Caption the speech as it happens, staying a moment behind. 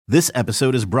This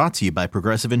episode is brought to you by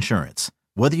Progressive Insurance.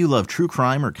 Whether you love true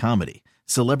crime or comedy,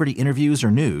 celebrity interviews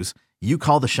or news, you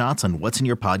call the shots on what's in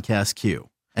your podcast queue.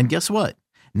 And guess what?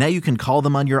 Now you can call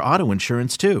them on your auto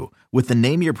insurance too with the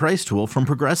Name Your Price tool from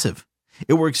Progressive.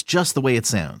 It works just the way it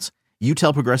sounds. You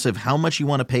tell Progressive how much you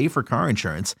want to pay for car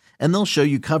insurance, and they'll show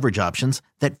you coverage options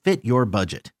that fit your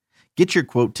budget. Get your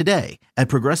quote today at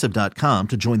Progressive.com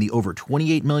to join the over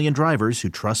 28 million drivers who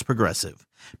trust Progressive.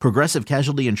 Progressive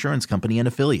Casualty Insurance Company and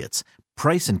Affiliates.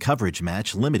 Price and coverage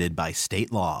match limited by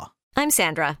state law. I'm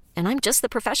Sandra, and I'm just the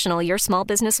professional your small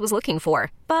business was looking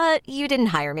for. But you didn't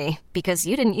hire me because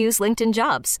you didn't use LinkedIn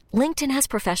Jobs. LinkedIn has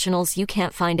professionals you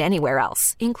can't find anywhere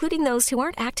else, including those who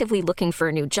aren't actively looking for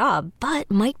a new job, but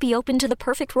might be open to the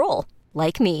perfect role,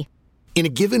 like me. In a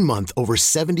given month, over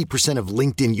 70% of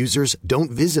LinkedIn users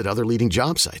don't visit other leading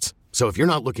job sites. So if you're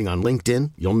not looking on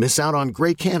LinkedIn, you'll miss out on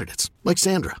great candidates like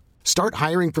Sandra. Start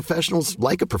hiring professionals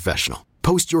like a professional.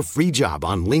 Post your free job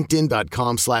on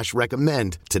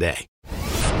linkedin.com/recommend today.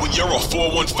 When you're a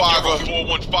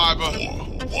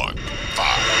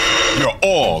 415er, you're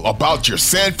all about your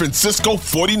San Francisco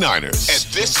 49ers. And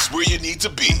this is where you need to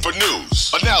be for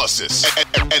news, analysis,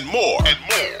 and more.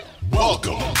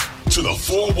 Welcome to the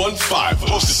 415,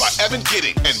 hosted by Evan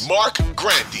Gidding and Mark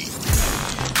Grandy.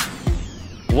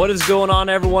 What is going on,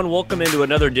 everyone? Welcome into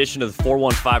another edition of the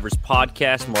 415ers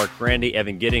podcast. Mark Grandy,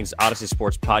 Evan Giddings, Odyssey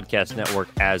Sports Podcast Network.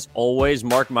 As always,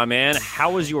 Mark, my man,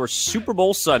 how was your Super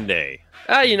Bowl Sunday?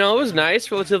 It was nice,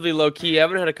 relatively low-key.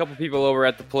 Evan had a couple people over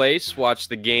at the place, watched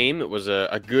the game. It was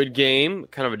a good game,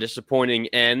 kind of a disappointing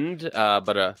end,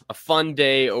 but a fun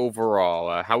day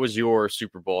overall. How was your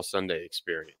Super Bowl Sunday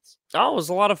experience? Oh, it was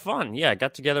a lot of fun. Yeah, I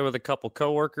got together with a couple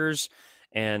coworkers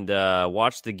and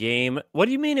watched the game. What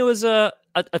do you mean it was a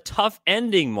tough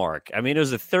ending, Mark? I mean, it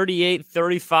was a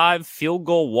 38-35 field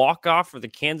goal walk-off for the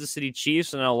Kansas City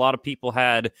Chiefs, and a lot of people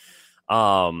had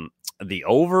the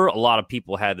over. A lot of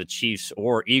people had the Chiefs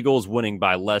or Eagles winning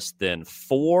by less than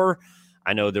 4.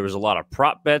 I know there was a lot of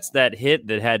prop bets that hit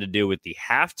that had to do with the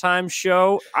halftime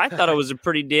show. I thought it was a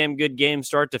pretty damn good game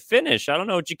start to finish. I don't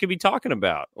know what you could be talking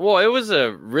about. Well, it was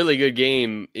a really good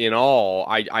game in all.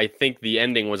 I think the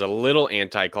ending was a little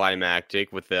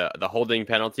anticlimactic with the holding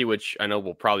penalty, which I know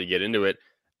we'll probably get into it.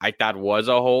 I thought was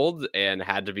a hold and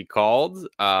had to be called.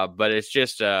 But it's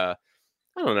just, I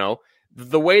don't know.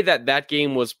 The way that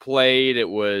game was played, it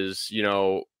was,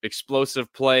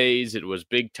 explosive plays. It was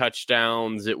big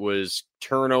touchdowns. It was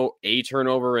a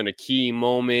turnover in a key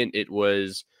moment. It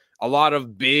was a lot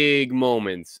of big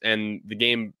moments. And the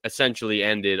game essentially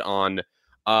ended on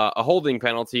a holding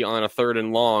penalty on a 3rd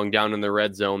and long down in the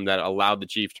red zone that allowed the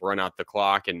Chiefs to run out the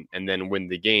clock and then win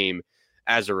the game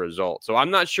as a result. So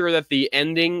I'm not sure that the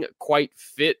ending quite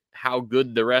fit how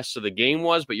good the rest of the game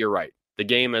was, but you're right. The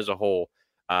game as a whole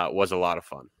was a lot of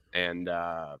fun. And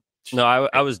no,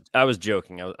 I was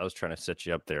joking. I was trying to set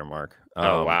you up there, Mark.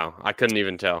 Oh, wow. I couldn't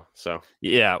even tell. So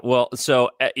yeah, well, so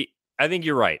I think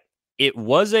you're right. It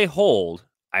was a hold.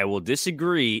 I will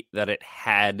disagree that it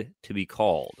had to be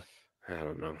called. I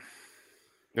don't know.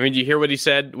 I mean, do you hear what he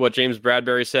said, what James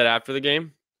Bradbury said after the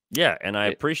game? Yeah, and I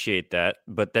appreciate that,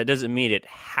 but that doesn't mean it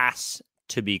has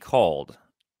to be called.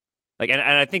 And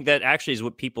I think that actually is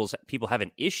what people have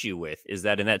an issue with, is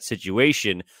that in that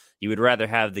situation, you would rather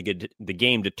have the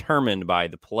game determined by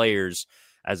the players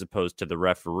as opposed to the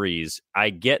referees.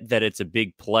 I get that it's a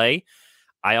big play.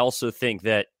 I also think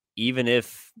that even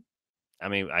if,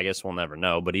 I guess we'll never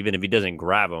know, but even if he doesn't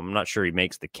grab him, I'm not sure he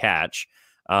makes the catch.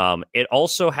 It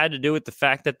also had to do with the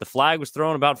fact that the flag was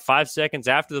thrown about 5 seconds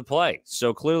after the play.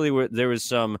 So clearly there was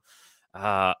some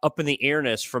up in the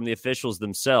airness from the officials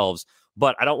themselves.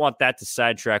 But I don't want that to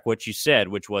sidetrack what you said,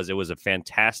 which was it was a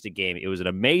fantastic game. It was an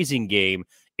amazing game.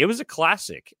 It was a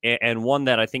classic, and one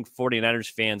that I think 49ers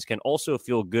fans can also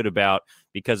feel good about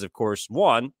because, of course,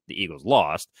 1, the Eagles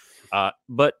lost,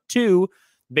 but 2,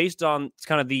 based on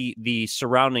kind of the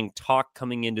surrounding talk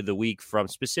coming into the week from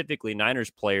specifically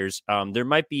Niners players, there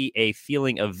might be a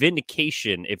feeling of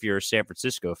vindication if you're a San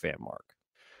Francisco fan, Mark.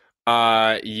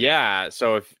 Yeah.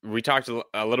 So if we talked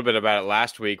a little bit about it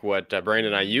last week, what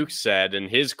Brandon Ayuk said, and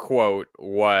his quote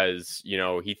was,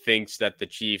 he thinks that the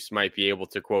Chiefs might be able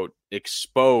to, quote,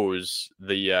 expose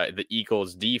the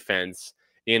Eagles defense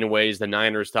in ways the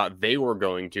Niners thought they were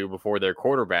going to before their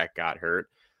quarterback got hurt.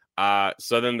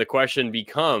 So then the question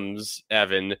becomes,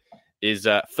 Evan, is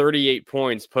 38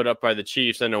 points put up by the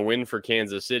Chiefs and a win for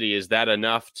Kansas City, is that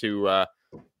enough to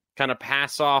kind of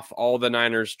pass off all the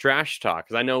Niners trash talk?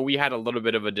 Because I know we had a little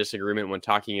bit of a disagreement when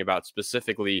talking about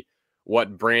specifically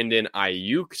what Brandon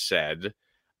Ayuk said.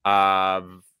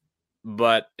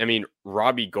 But I mean,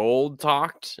 Robbie Gould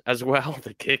talked as well.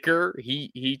 The kicker,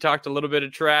 he talked a little bit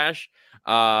of trash.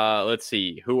 Let's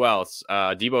see who else.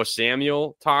 Deebo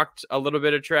Samuel talked a little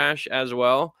bit of trash as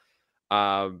well.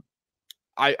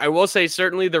 I will say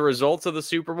certainly the results of the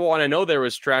Super Bowl, and I know there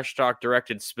was trash talk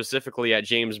directed specifically at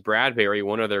James Bradbury,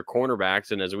 one of their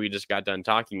cornerbacks, and as we just got done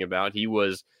talking about, he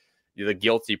was the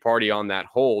guilty party on that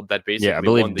hold that basically I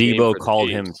believe won the Deebo game called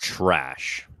him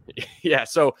trash. Yeah,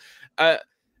 so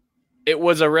it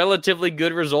was a relatively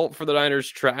good result for the Niners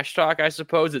trash talk, I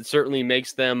suppose. It certainly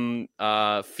makes them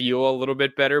feel a little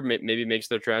bit better, maybe makes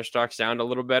their trash talk sound a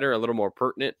little better, a little more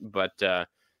pertinent, but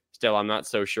still, I'm not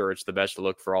so sure it's the best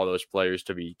look for all those players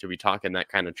to be talking that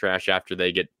kind of trash after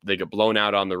they get blown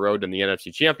out on the road in the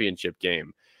NFC Championship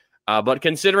game. But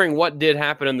considering what did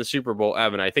happen in the Super Bowl,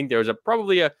 Evan, I think there was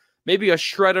maybe a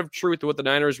shred of truth to what the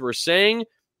Niners were saying.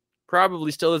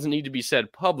 Probably still doesn't need to be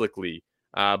said publicly,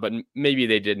 but maybe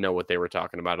they did know what they were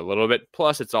talking about a little bit.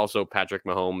 Plus, it's also Patrick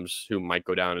Mahomes, who might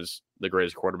go down as the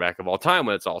greatest quarterback of all time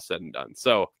when it's all said and done.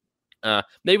 So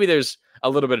maybe there's a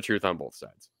little bit of truth on both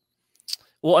sides.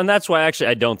 Well, and that's why actually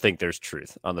I don't think there's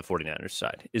truth on the 49ers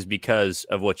side, is because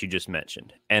of what you just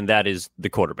mentioned, and that is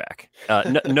the quarterback.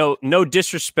 No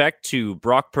disrespect to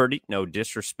Brock Purdy, no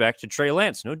disrespect to Trey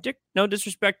Lance, no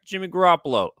disrespect to Jimmy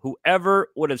Garoppolo. Whoever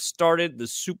would have started the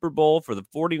Super Bowl for the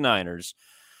 49ers,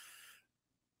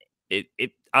 it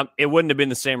wouldn't have been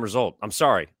the same result. I'm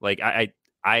sorry. Like,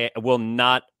 I will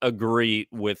not agree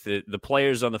with the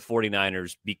players on the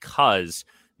 49ers because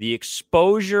the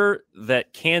exposure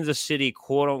that Kansas City,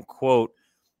 quote unquote,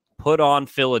 put on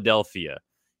Philadelphia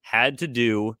had to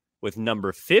do with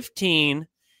number 15,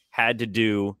 had to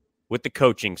do with the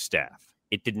coaching staff.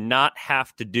 It did not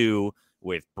have to do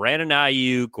with Brandon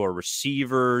Ayuk or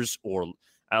receivers or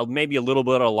maybe a little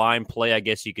bit of line play, I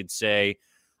guess you could say.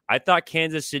 I thought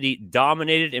Kansas City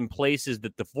dominated in places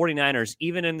that the 49ers,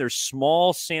 even in their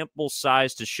small sample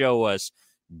size to show us,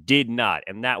 did not.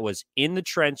 And that was in the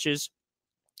trenches.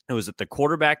 It was at the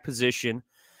quarterback position,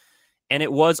 and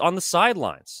it was on the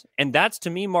sidelines. And that's, to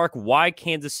me, Mark, why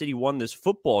Kansas City won this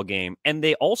football game. And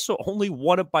they also only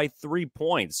won it by 3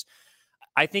 points.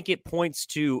 I think it points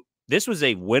to this was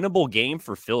a winnable game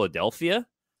for Philadelphia.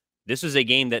 This was a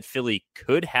game that Philly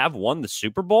could have won the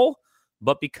Super Bowl,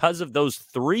 but because of those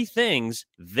 3 things,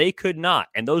 they could not.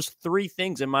 And those 3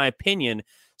 things, in my opinion,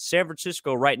 San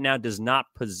Francisco right now does not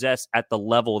possess at the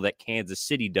level that Kansas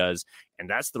City does. And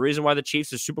that's the reason why the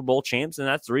Chiefs are Super Bowl champs. And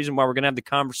that's the reason why we're going to have the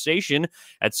conversation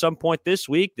at some point this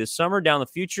week, this summer, down the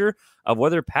future of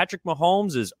whether Patrick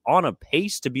Mahomes is on a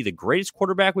pace to be the greatest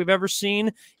quarterback we've ever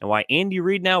seen, and why Andy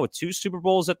Reid now with 2 Super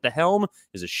Bowls at the helm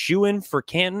is a shoo-in for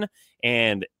Canton.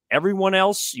 And everyone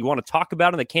else you want to talk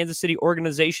about in the Kansas City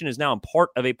organization is now a part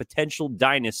of a potential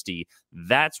dynasty.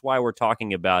 That's why we're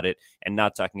talking about it and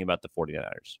not talking about the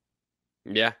 49ers.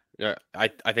 Yeah, I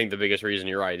think the biggest reason,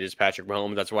 you're right, is Patrick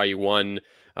Mahomes. That's why he won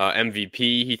MVP.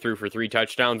 He threw for 3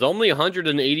 touchdowns, only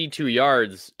 182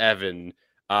 yards, Evan.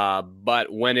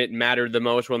 But when it mattered the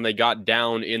most, when they got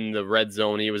down in the red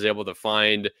zone, he was able to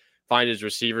find his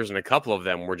receivers, and a couple of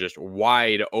them were just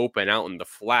wide open out in the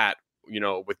flat,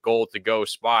 with goal-to-go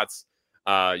spots.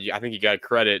 I think you got to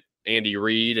credit Andy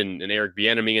Reid and Eric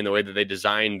Bieniemy in the way that they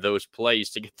designed those plays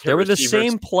to get their receivers. They were the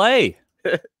same play.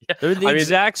 Yeah. They're the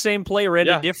exact same play, ran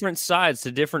to different sides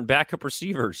to different backup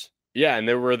receivers. Yeah, and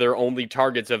they were their only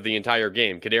targets of the entire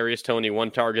game. Kadarius Toney, 1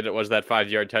 target, it was that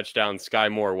 5-yard touchdown. Sky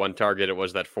Moore, 1 target, it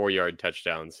was that 4-yard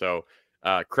touchdown. So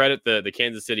credit the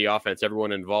Kansas City offense,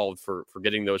 everyone involved for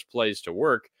getting those plays to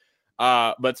work.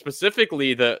 But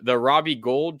specifically the Robbie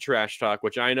Gould trash talk,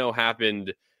 which I know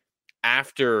happened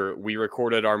after we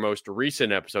recorded our most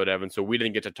recent episode, Evan. So we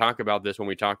didn't get to talk about this when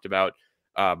we talked about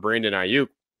Brandon Ayuk.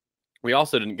 We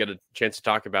also didn't get a chance to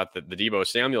talk about the Deebo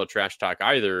Samuel trash talk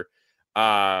either.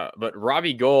 But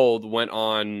Robbie Gould went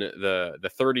on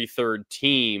the 33rd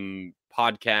Team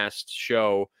podcast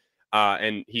show,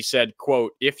 and he said,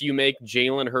 quote, "If you make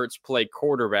Jalen Hurts play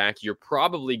quarterback, you're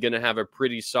probably going to have a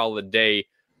pretty solid day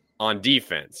on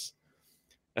defense."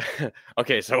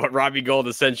 Okay, so what Robbie Gould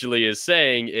essentially is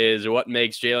saying is what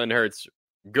makes Jalen Hurts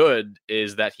good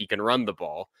is that he can run the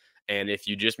ball. And if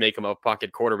you just make him a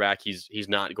pocket quarterback, he's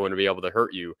not going to be able to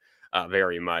hurt you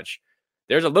very much.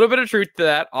 There's a little bit of truth to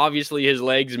that. Obviously, his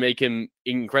legs make him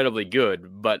incredibly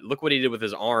good, but look what he did with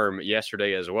his arm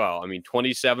yesterday as well. I mean,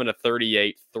 27 to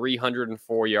 38,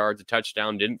 304 yards, a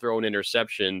touchdown, didn't throw an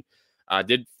interception,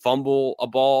 did fumble a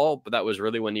ball, but that was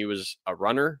really when he was a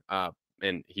runner,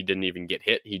 and he didn't even get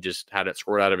hit. He just had it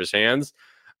squirt out of his hands.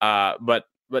 But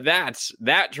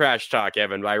that trash talk,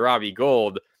 Evan, by Robbie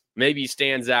Gould maybe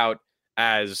stands out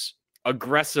as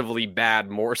aggressively bad,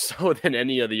 more so than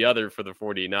any of the other for the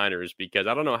 49ers, because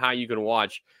I don't know how you can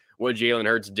watch what Jalen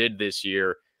Hurts did this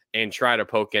year and try to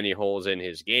poke any holes in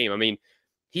his game. I mean,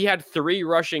 he had 3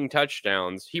 rushing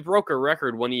touchdowns. He broke a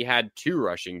record when he had 2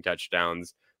 rushing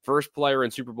touchdowns. First player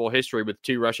in Super Bowl history with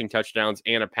 2 rushing touchdowns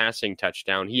and a passing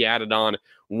touchdown. He added on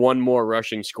 1 more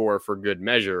rushing score for good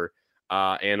measure,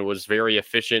 and was very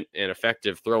efficient and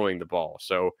effective throwing the ball.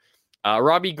 So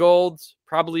Robbie Gould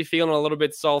probably feeling a little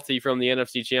bit salty from the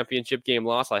NFC Championship game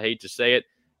loss. I hate to say it.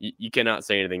 You cannot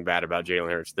say anything bad about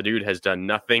Jalen Hurts. The dude has done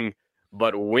nothing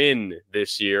but win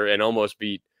this year and almost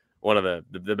beat one of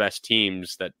the best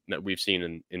teams that we've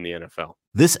seen in the NFL.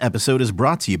 This episode is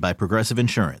brought to you by Progressive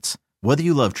Insurance. Whether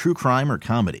you love true crime or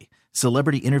comedy,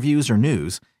 celebrity interviews or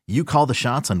news, you call the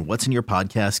shots on what's in your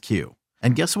podcast queue.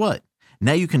 And guess what?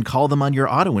 Now you can call them on your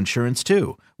auto insurance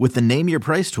too with the Name Your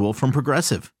Price tool from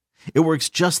Progressive. It works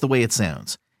just the way it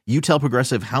sounds. You tell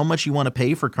Progressive how much you want to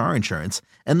pay for car insurance,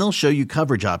 and they'll show you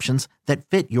coverage options that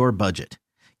fit your budget.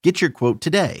 Get your quote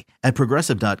today at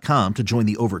Progressive.com to join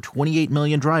the over 28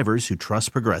 million drivers who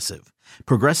trust Progressive.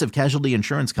 Progressive Casualty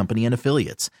Insurance Company and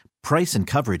Affiliates. Price and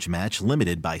coverage match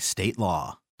limited by state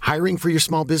law. Hiring for your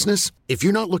small business? If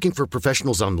you're not looking for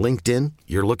professionals on LinkedIn,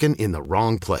 you're looking in the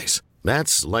wrong place.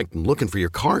 That's like looking for your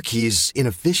car keys in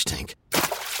a fish tank.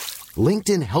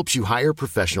 LinkedIn helps you hire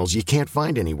professionals you can't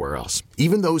find anywhere else,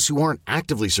 even those who aren't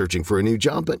actively searching for a new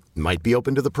job but might be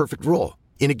open to the perfect role.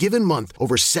 In a given month,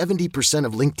 over 70%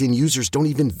 of LinkedIn users don't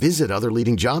even visit other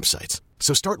leading job sites.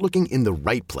 So start looking in the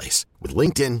right place. With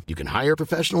LinkedIn, you can hire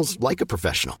professionals like a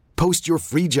professional. Post your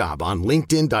free job on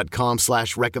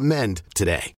linkedin.com/recommend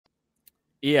today.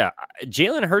 Yeah,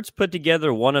 Jalen Hurts put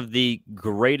together one of the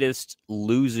greatest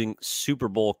losing Super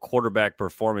Bowl quarterback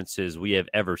performances we have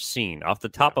ever seen. Off the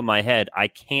top of my head, I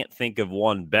can't think of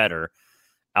one better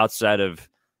outside of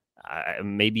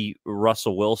maybe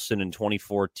Russell Wilson in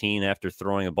 2014 after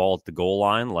throwing a ball at the goal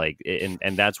line.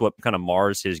 And that's what kind of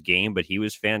mars his game, but he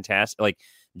was fantastic. Like,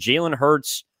 Jalen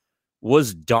Hurts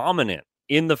was dominant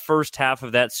in the first half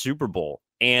of that Super Bowl,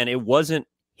 and it wasn't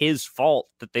his fault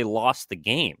that they lost the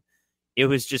game. It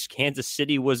was just Kansas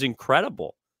City was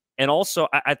incredible. And also,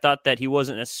 I thought that he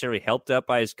wasn't necessarily helped up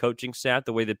by his coaching staff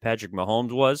the way that Patrick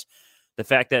Mahomes was. The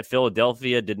fact that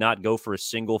Philadelphia did not go for a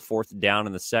single 4th down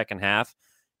in the second half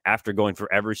after going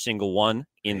for every single one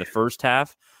in the first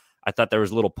half. I thought there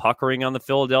was a little puckering on the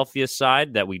Philadelphia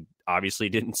side that we obviously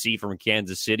didn't see from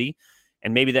Kansas City.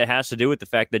 And maybe that has to do with the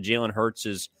fact that Jalen Hurts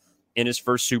is in his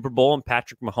first Super Bowl and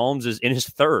Patrick Mahomes is in his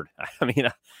third. I mean,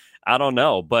 I don't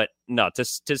know. But no, to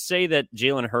say that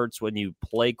Jalen Hurts, when you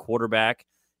play quarterback,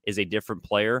 is a different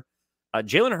player.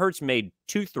 Jalen Hurts made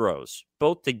 2 throws,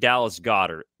 both to Dallas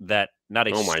Goedert, that not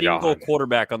a single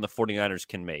quarterback on the 49ers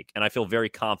can make. And I feel very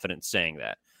confident saying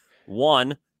that.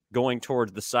 One, going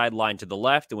towards the sideline to the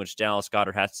left, in which Dallas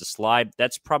Goedert has to slide.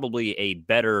 That's probably a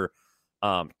better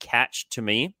catch to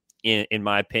me, in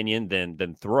my opinion,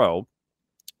 than throw.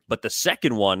 But the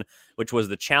second one, which was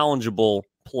the challengeable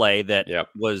play that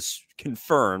was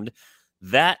confirmed,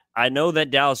 that I know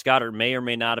that Dallas Goedert may or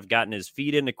may not have gotten his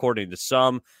feet in, according to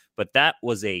some, but that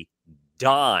was a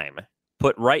dime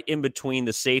put right in between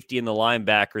the safety and the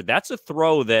linebacker. That's a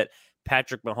throw that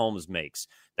Patrick Mahomes makes,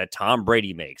 that Tom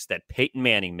Brady makes, that Peyton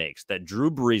Manning makes, that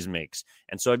Drew Brees makes.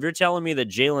 And so if you're telling me that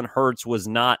Jalen Hurts was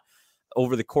not,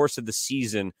 over the course of the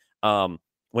season,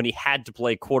 when he had to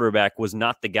play quarterback, was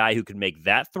not the guy who could make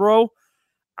that throw,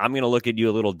 I'm going to look at you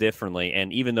a little differently.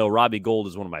 And even though Robbie Gould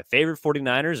is one of my favorite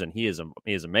 49ers, and he is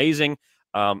amazing,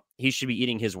 he should be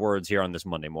eating his words here on this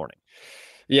Monday morning.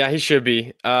 Yeah, he should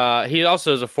be. He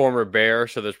also is a former Bear,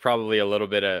 so there's probably a little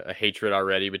bit of hatred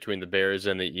already between the Bears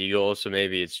and the Eagles. So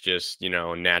maybe it's just,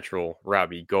 natural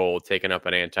Robbie Gould taking up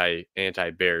an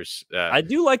anti-Bears. I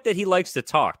do like that he likes to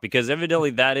talk, because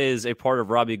evidently that is a part of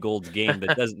Robbie Gould's game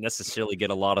that doesn't necessarily get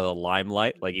a lot of the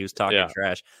limelight. Like, he was talking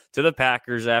trash to the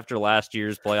Packers after last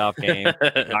year's playoff game,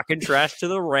 talking trash to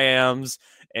the Rams,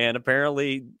 and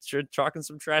apparently talking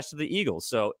some trash to the Eagles.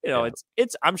 So,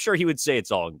 it's I'm sure he would say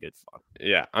it's all in good fun.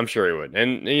 Yeah, I'm sure he would.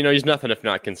 And, he's nothing if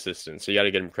not consistent. So you got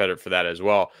to give him credit for that as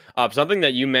well. Something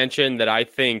that you mentioned that I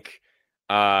think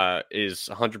is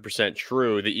 100%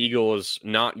 true. The Eagles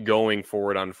not going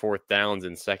for it on 4th downs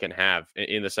in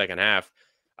the second half.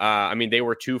 I mean, they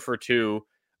were 2 for 2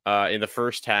 in the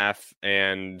first half,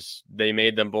 and they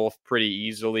made them both pretty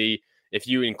easily. If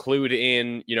you include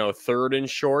in, 3rd and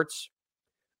shorts,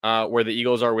 where the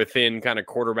Eagles are within kind of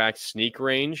quarterback sneak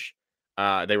range,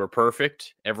 they were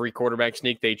perfect. Every quarterback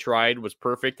sneak they tried was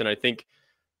perfect. And I think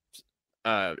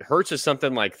Hurts is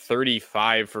something like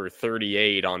 35 for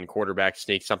 38 on quarterback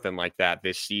sneak, something like that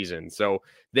this season. So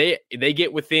they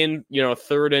get within,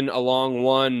 third and a long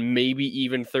one, maybe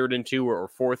even third and 2 or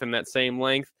fourth in that same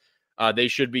length. They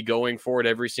should be going for it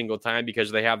every single time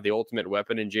because they have the ultimate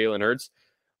weapon in Jalen Hurts.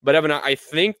 But Evan, I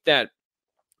think that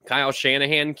Kyle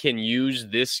Shanahan can use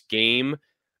this game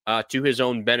to his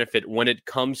own benefit when it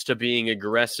comes to being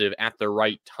aggressive at the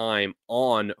right time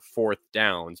on fourth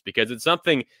downs, because it's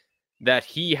something that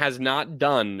he has not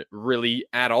done really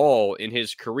at all in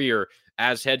his career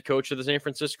as head coach of the San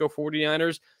Francisco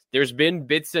 49ers. There's been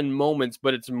bits and moments,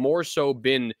 but it's more so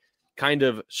been kind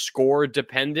of score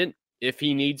dependent. If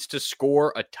he needs to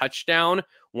score a touchdown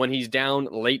when he's down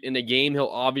late in the game, he'll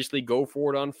obviously go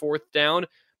for it on fourth down.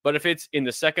 But if it's in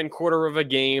the second quarter of a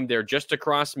game, they're just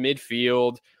across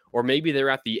midfield, or maybe they're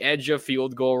at the edge of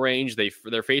field goal range,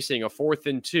 they're facing a 4th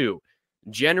and 2.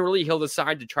 Generally, he'll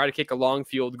decide to try to kick a long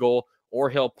field goal, or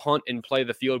he'll punt and play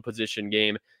the field position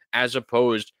game as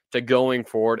opposed to going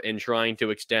for it and trying to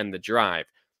extend the drive.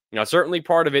 Now, certainly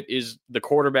part of it is the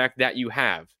quarterback that you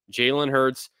have. Jalen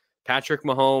Hurts, Patrick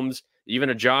Mahomes, even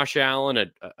a Josh Allen,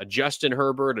 a Justin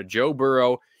Herbert, a Joe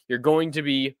Burrow. You're going to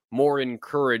be more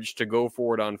encouraged to go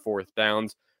for it on fourth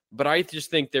downs. But I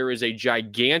just think there is a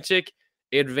gigantic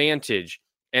advantage.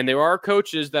 And there are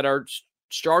coaches that are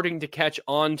starting to catch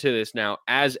on to this now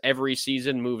as every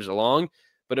season moves along.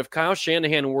 But if Kyle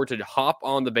Shanahan were to hop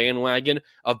on the bandwagon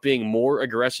of being more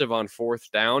aggressive on fourth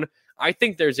down, I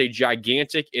think there's a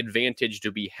gigantic advantage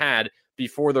to be had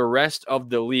before the rest of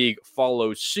the league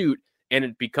follows suit and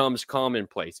it becomes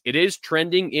commonplace. It is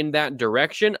trending in that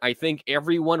direction. I think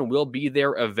everyone will be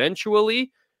there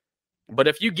eventually. But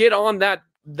if you get on that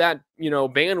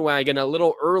bandwagon a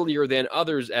little earlier than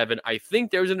others, Evan, I think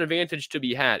there's an advantage to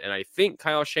be had. And I think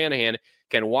Kyle Shanahan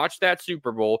can watch that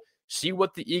Super Bowl, see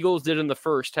what the Eagles did in the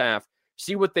first half,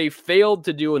 see what they failed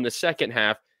to do in the second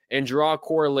half, and draw a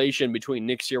correlation between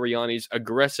Nick Sirianni's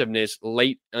aggressiveness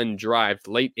late in drives,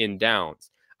 late in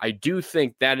downs. I do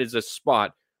think that is a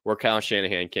spot where Kyle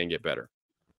Shanahan can get better.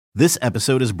 This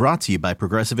episode is brought to you by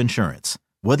Progressive Insurance.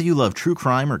 Whether you love true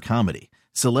crime or comedy,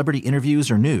 celebrity interviews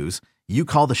or news, you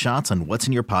call the shots on what's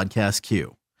in your podcast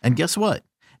queue. And guess what?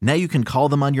 Now you can call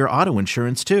them on your auto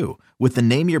insurance too with the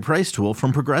Name Your Price tool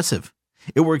from Progressive.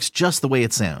 It works just the way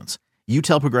it sounds. You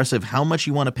tell Progressive how much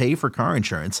you want to pay for car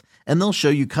insurance, and they'll show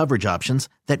you coverage options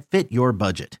that fit your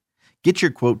budget. Get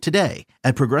your quote today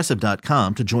at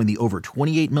Progressive.com to join the over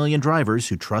 28 million drivers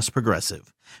who trust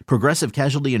Progressive. Progressive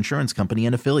Casualty Insurance Company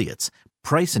and Affiliates.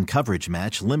 Price and coverage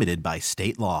match limited by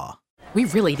state law. We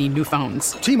really need new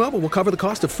phones. T-Mobile will cover the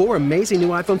cost of 4 amazing new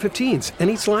iPhone 15s, and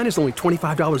each line is only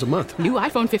 $25 a month. New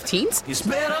iPhone 15s? It's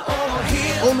better over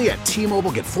here. Only at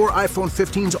T-Mobile, get 4 iPhone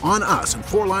 15s on us and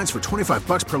 4 lines for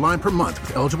 $25 per line per month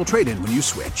with eligible trade-in when you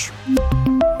switch.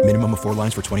 Minimum of 4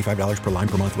 lines for $25 per line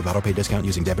per month with autopay discount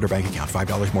using debit or bank account.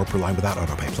 $5 more per line without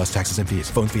autopay, plus taxes and fees.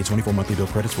 Phone fee at 24 monthly bill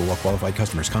credits for well-qualified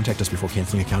customers. Contact us before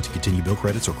canceling account to continue bill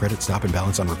credits or credit stop and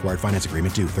balance on required finance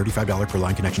agreement due. $35 per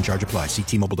line connection charge applies. See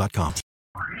T-Mobile.com.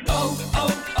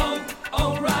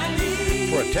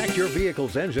 O'Reilly. Protect your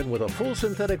vehicle's engine with a full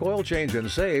synthetic oil change and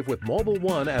save with Mobil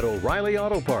 1 at O'Reilly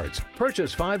Auto Parts.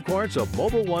 Purchase 5 quarts of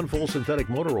Mobil 1 full synthetic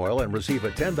motor oil and receive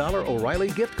a $10 O'Reilly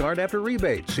gift card after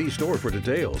rebate. See store for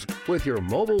details. With your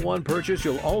Mobil 1 purchase,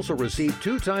 you'll also receive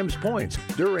 2 times points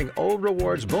during Old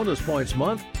Rewards Bonus Points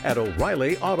Month at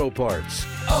O'Reilly Auto Parts.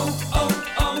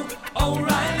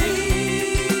 O'Reilly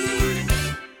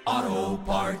Auto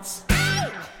Parts.